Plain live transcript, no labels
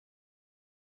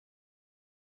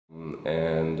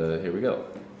Here we go.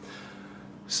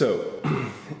 So,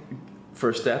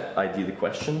 first step, ID the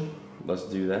question. Let's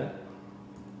do that.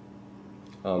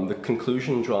 The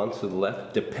conclusion drawn to the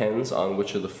left depends on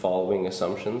which of the following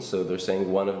assumptions. So they're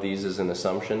saying one of these is an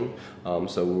assumption.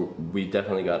 So we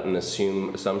definitely got an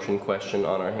assumption question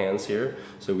on our hands here.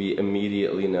 So we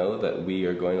immediately know that we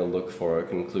are going to look for a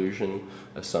conclusion,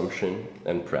 assumption,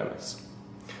 and premise.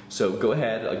 So go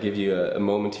ahead, I'll give you a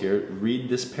moment here, read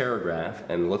this paragraph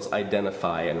and let's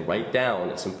identify and write down.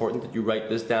 It's important that you write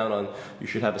this down on, you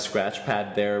should have a scratch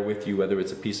pad there with you, whether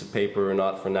it's a piece of paper or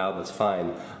not. For now, that's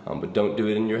fine. But don't do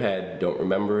it in your head, don't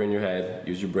remember in your head,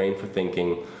 use your brain for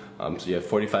thinking. So you have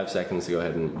 45 seconds to go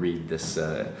ahead and read this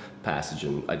passage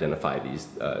and identify these,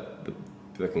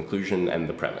 the conclusion and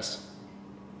the premise.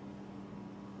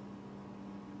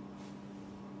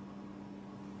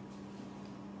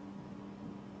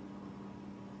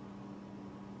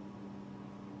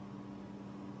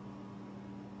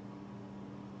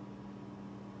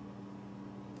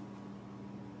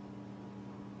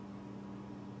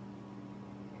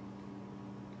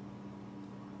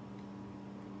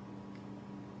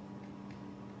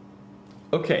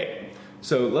 Okay,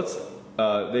 so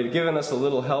they've given us a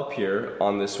little help here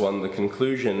on this one, the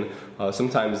conclusion.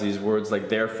 Sometimes these words like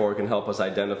therefore can help us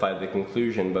identify the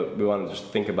conclusion, but we want to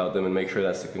just think about them and make sure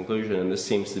that's the conclusion, and this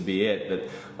seems to be it, that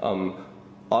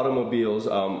automobiles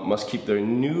must keep their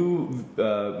new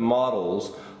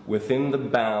models within the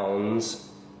bounds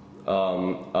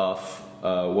of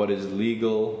what is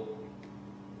legal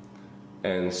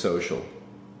and socially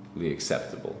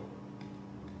acceptable.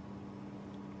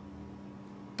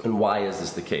 And why is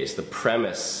this the case? The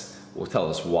premise will tell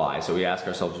us why. So we ask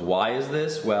ourselves, why is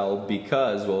this? Well,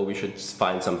 because, we should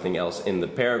find something else in the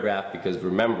paragraph, because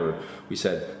remember, we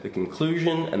said the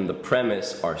conclusion and the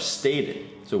premise are stated,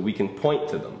 so we can point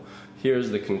to them.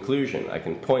 Here's the conclusion, I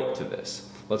can point to this.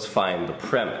 Let's find the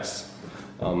premise.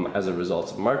 As a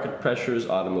result of market pressures,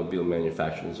 automobile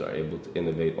manufacturers are able to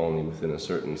innovate only within a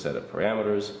certain set of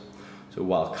parameters. So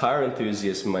while car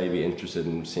enthusiasts might be interested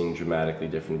in seeing dramatically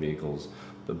different vehicles,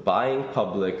 the buying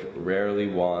public rarely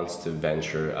wants to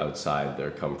venture outside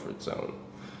their comfort zone.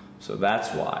 So that's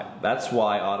why. That's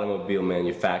why automobile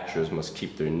manufacturers must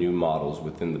keep their new models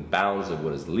within the bounds of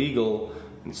what is legal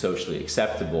and socially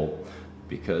acceptable,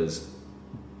 because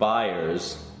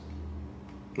buyers,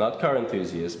 not car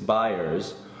enthusiasts,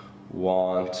 buyers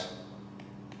want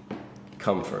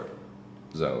comfort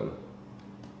zone.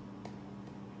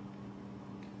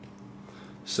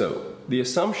 So the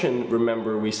assumption,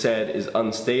 remember, we said is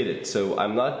unstated, so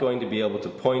I'm not going to be able to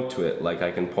point to it like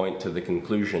I can point to the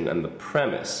conclusion and the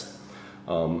premise.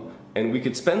 And we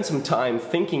could spend some time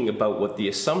thinking about what the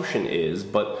assumption is,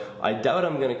 but I doubt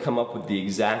I'm going to come up with the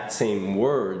exact same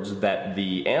words that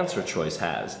the answer choice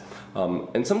has.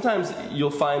 And sometimes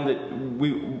you'll find that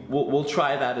we'll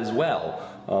try that as well.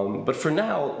 But for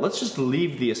now, let's just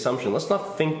leave the assumption. Let's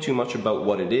not think too much about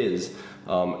what it is.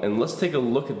 And let's take a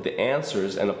look at the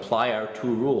answers and apply our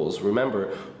two rules.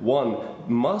 Remember, one,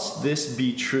 must this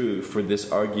be true for this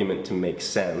argument to make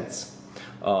sense?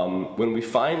 When we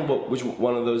find which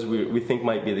one of those we think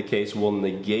might be the case, we'll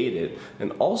negate it.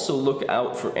 And also look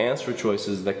out for answer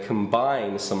choices that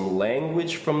combine some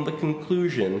language from the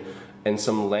conclusion and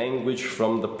some language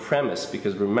from the premise,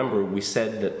 because remember, we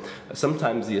said that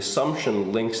sometimes the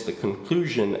assumption links the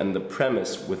conclusion and the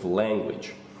premise with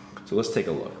language. So let's take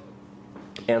a look.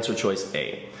 Answer choice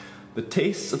A. The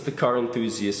tastes of the car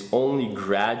enthusiasts only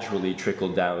gradually trickle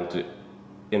down to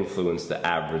influence the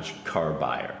average car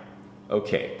buyer.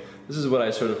 Okay, this is what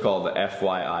I sort of call the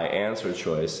FYI answer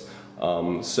choice.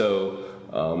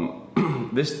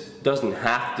 This doesn't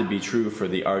have to be true for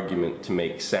the argument to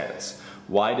make sense.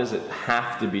 Why does it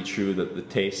have to be true that the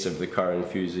taste of the car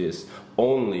enthusiasts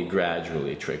only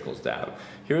gradually trickles down?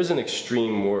 Here's an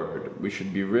extreme word. We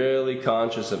should be really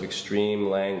conscious of extreme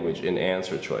language in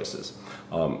answer choices.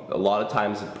 A lot of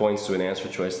times it points to an answer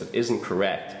choice that isn't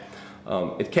correct.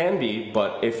 It can be,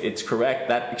 but if it's correct,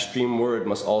 that extreme word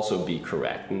must also be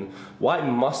correct. And why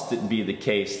must it be the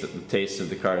case that the taste of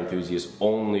the car enthusiasts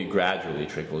only gradually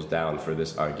trickles down for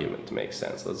this argument to make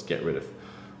sense? Let's get rid of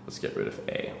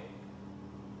A.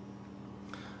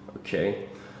 Okay.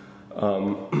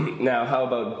 Now, how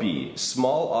about B?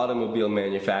 Small automobile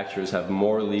manufacturers have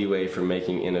more leeway for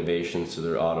making innovations to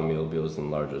their automobiles than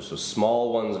larger. So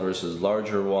small ones versus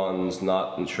larger ones,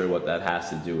 not sure what that has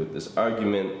to do with this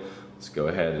argument. Let's go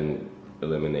ahead and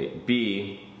eliminate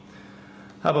B.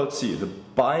 How about C? The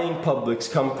buying public's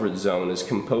comfort zone is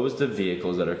composed of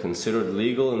vehicles that are considered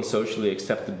legal and socially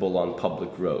acceptable on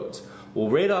public roads. Well,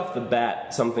 right off the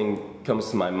bat, something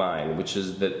comes to my mind, which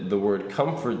is that the word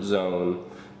comfort zone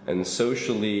and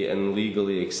socially and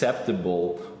legally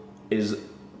acceptable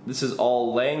this is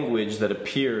all language that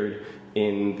appeared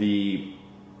in the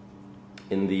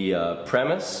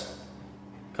premise,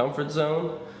 comfort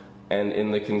zone, and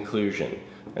in the conclusion.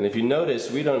 And if you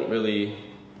notice, we don't really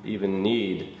even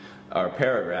need our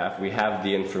paragraph. We have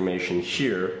the information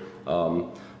here.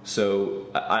 So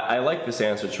I like this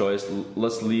answer choice.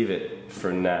 Let's leave it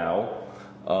for now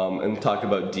and talk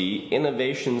about D.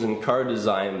 Innovations in car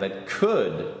design that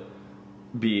could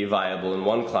be viable in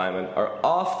one climate are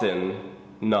often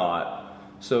not.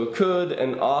 So could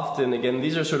and often, again,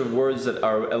 these are sort of words that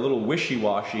are a little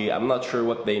wishy-washy. I'm not sure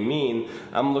what they mean.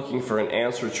 I'm looking for an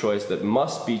answer choice that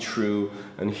must be true,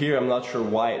 and here I'm not sure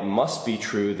why it must be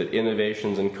true that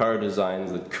innovations in car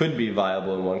designs that could be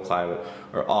viable in one climate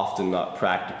are often not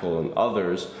practical in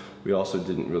others. We also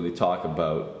didn't really talk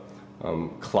about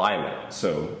climate,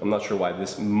 so I'm not sure why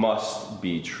this must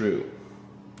be true.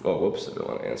 Oh, whoops, I don't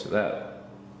want to answer that.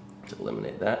 Let's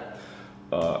eliminate that.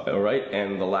 Alright,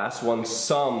 and the last one,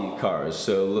 some cars.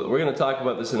 So we're going to talk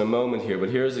about this in a moment here, but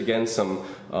here's again some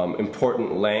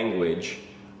important language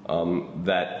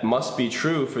that must be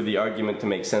true for the argument to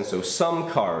make sense. So some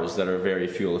cars that are very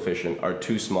fuel efficient are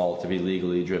too small to be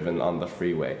legally driven on the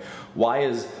freeway. Why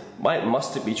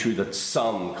must it be true that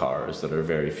some cars that are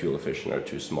very fuel efficient are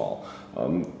too small?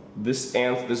 This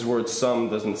word some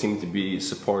doesn't seem to be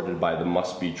supported by the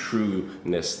must be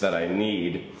trueness that I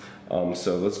need.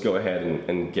 So let's go ahead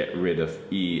and get rid of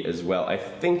E as well. I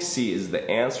think C is the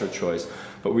answer choice,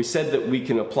 but we said that we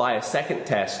can apply a second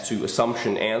test to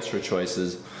assumption answer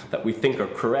choices that we think are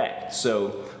correct.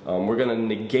 So we're going to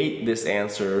negate this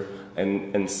answer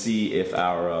and see if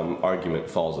our argument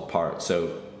falls apart.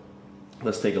 So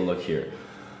let's take a look here.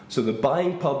 So the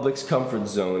buying public's comfort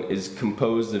zone is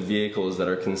composed of vehicles that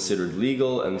are considered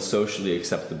legal and socially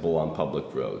acceptable on public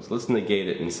roads. Let's negate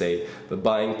it and say the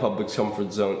buying public's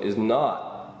comfort zone is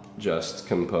not just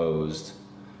composed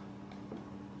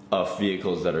of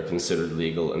vehicles that are considered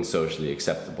legal and socially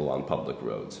acceptable on public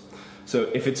roads. So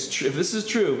if this is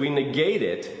true, if we negate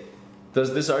it,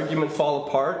 does this argument fall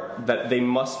apart that they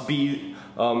must be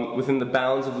within the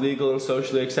bounds of legal and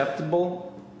socially acceptable?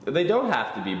 They don't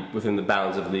have to be within the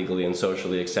bounds of legally and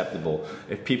socially acceptable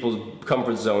if people's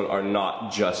comfort zone are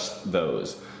not just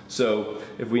those. So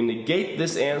if we negate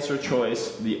this answer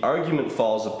choice, the argument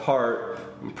falls apart.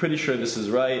 I'm pretty sure this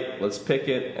is right. Let's pick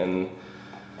it and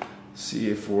see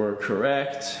if we're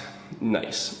correct.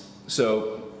 Nice.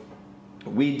 So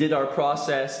we did our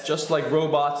process just like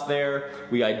robots there.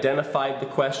 We identified the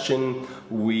question.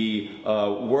 We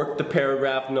worked the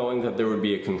paragraph knowing that there would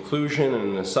be a conclusion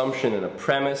and an assumption and a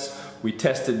premise. We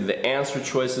tested the answer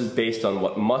choices based on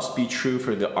what must be true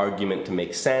for the argument to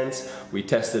make sense. We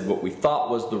tested what we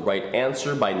thought was the right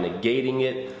answer by negating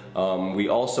it. We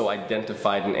also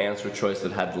identified an answer choice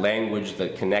that had language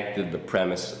that connected the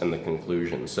premise and the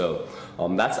conclusion. So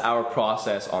that's our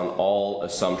process on all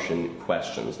assumption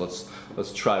questions.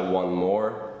 Let's try one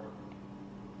more.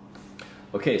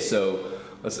 Okay, so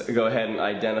let's go ahead and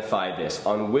identify this.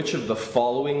 On which of the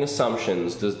following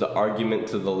assumptions does the argument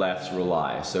to the left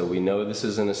rely? So we know this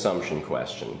is an assumption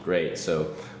question. Great,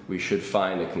 so we should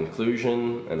find a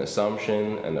conclusion, an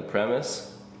assumption, and a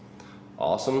premise.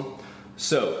 Awesome.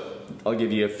 So I'll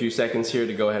give you a few seconds here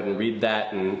to go ahead and read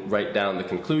that and write down the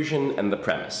conclusion and the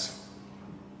premise.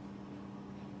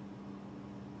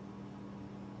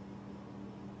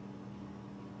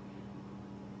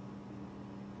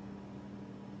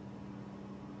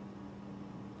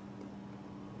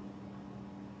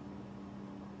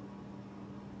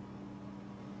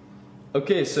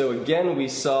 Okay, so again we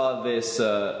saw this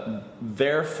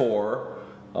therefore,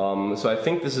 so I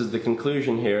think this is the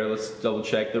conclusion here. Let's double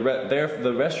check. The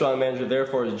restaurant manager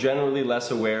therefore is generally less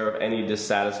aware of any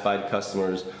dissatisfied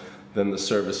customers than the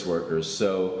service workers.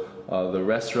 So the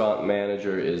restaurant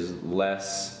manager is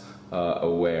less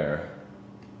aware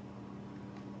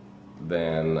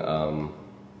than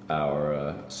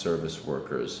our service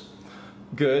workers.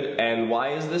 Good, and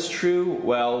why is this true?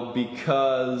 Well,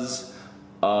 because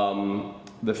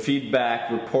the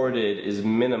feedback reported is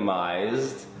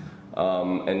minimized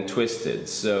and twisted.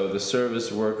 So the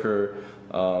service worker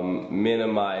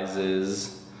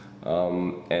minimizes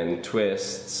and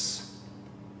twists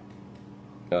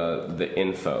the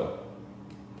info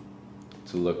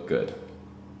to look good.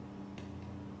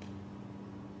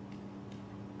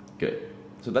 Good.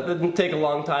 So that didn't take a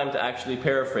long time to actually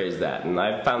paraphrase that, and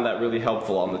I found that really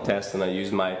helpful on the test, and I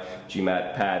used my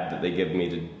GMAT pad that they give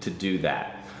me to do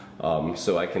that.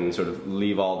 So I can sort of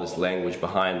leave all this language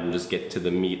behind and just get to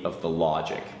the meat of the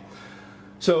logic.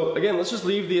 So again, let's just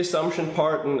leave the assumption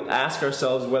part and ask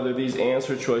ourselves whether these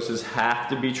answer choices have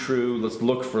to be true. Let's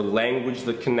look for language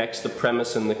that connects the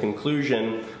premise and the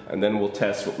conclusion, and then we'll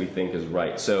test what we think is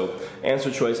right. So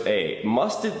answer choice A,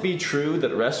 must it be true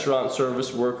that restaurant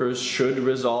service workers should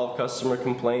resolve customer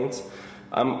complaints?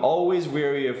 I'm always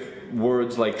wary of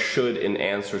words like should in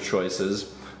answer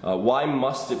choices. Why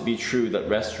must it be true that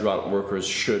restaurant workers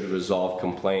should resolve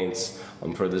complaints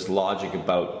for this logic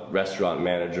about restaurant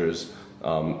managers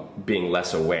being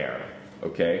less aware?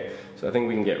 Okay, so I think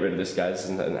we can get rid of this guy. This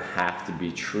doesn't have to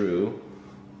be true.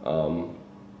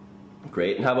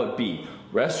 Great. And how about B?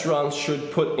 Restaurants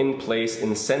should put in place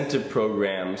incentive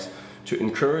programs to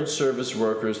encourage service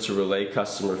workers to relay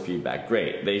customer feedback.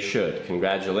 Great, they should.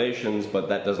 Congratulations, but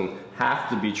that doesn't have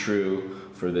to be true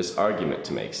for this argument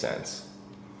to make sense.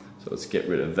 So let's get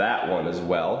rid of that one as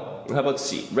well. And how about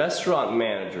C? Restaurant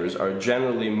managers are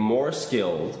generally more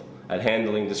skilled at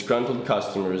handling disgruntled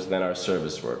customers than our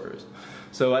service workers.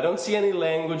 So I don't see any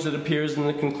language that appears in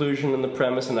the conclusion and the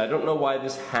premise, and I don't know why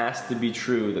this has to be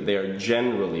true, that they are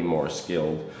generally more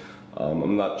skilled.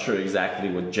 I'm not sure exactly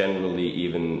what generally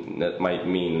even that might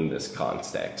mean in this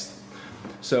context.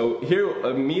 So here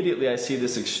immediately I see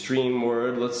this extreme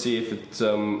word. Let's see if it's,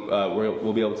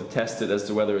 we'll be able to test it as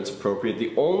to whether it's appropriate.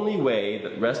 The only way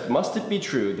that must it be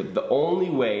true that the only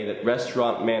way that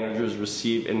restaurant managers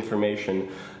receive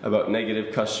information about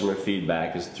negative customer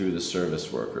feedback is through the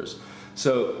service workers.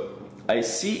 So I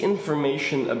see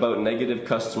information about negative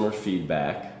customer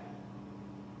feedback,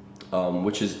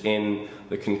 which is in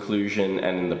the conclusion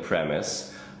and in the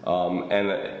premise,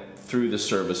 and through the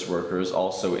service workers,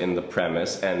 also in the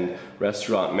premise, and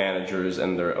restaurant managers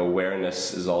and their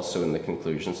awareness is also in the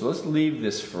conclusion. So let's leave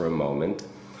this for a moment,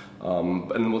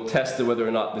 and we'll test whether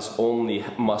or not this only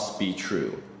must be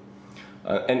true.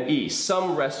 And E,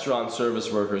 some restaurant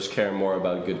service workers care more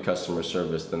about good customer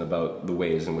service than about the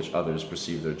ways in which others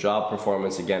perceive their job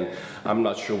performance. Again, I'm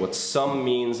not sure what some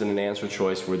means in an answer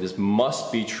choice where this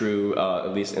must be true,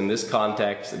 at least in this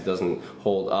context. It doesn't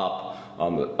hold up.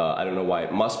 I don't know why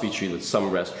it must be true that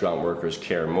some restaurant workers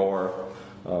care more,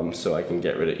 so I can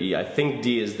get rid of E. I think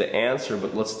D is the answer,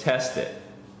 but let's test it.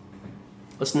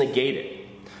 Let's negate it.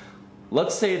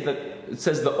 Let's say that it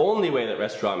says the only way that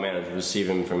restaurant managers receive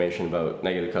information about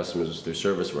negative customers is through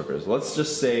service workers. Let's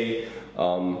just say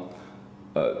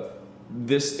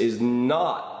this is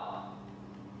not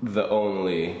the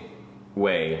only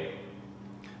way.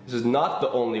 This is not the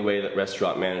only way that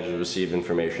restaurant managers receive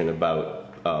information about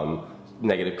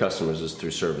negative customers is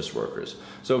through service workers.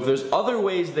 So if there's other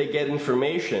ways they get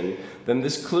information, then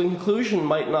this conclusion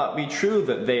might not be true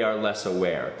that they are less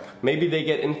aware. Maybe they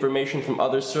get information from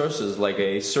other sources like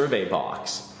a survey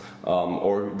box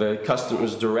or the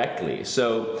customers directly.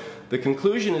 So the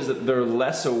conclusion is that they're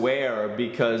less aware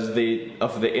because of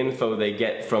the info they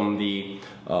get from the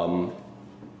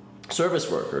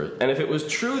service workers. And if it was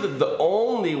true that the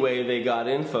only way they got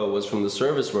info was from the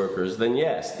service workers, then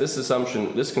yes,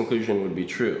 this conclusion would be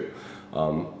true.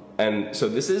 And so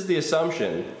this is the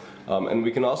assumption, and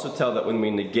we can also tell that when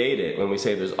we negate it, when we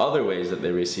say there's other ways that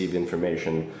they receive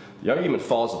information, the argument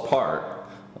falls apart.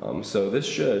 So this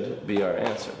should be our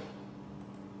answer.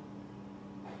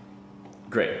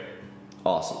 Great.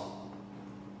 Awesome.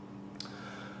 So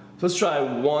let's try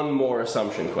one more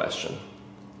assumption question.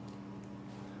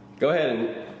 Go ahead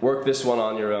and work this one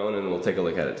on your own and we'll take a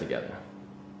look at it together.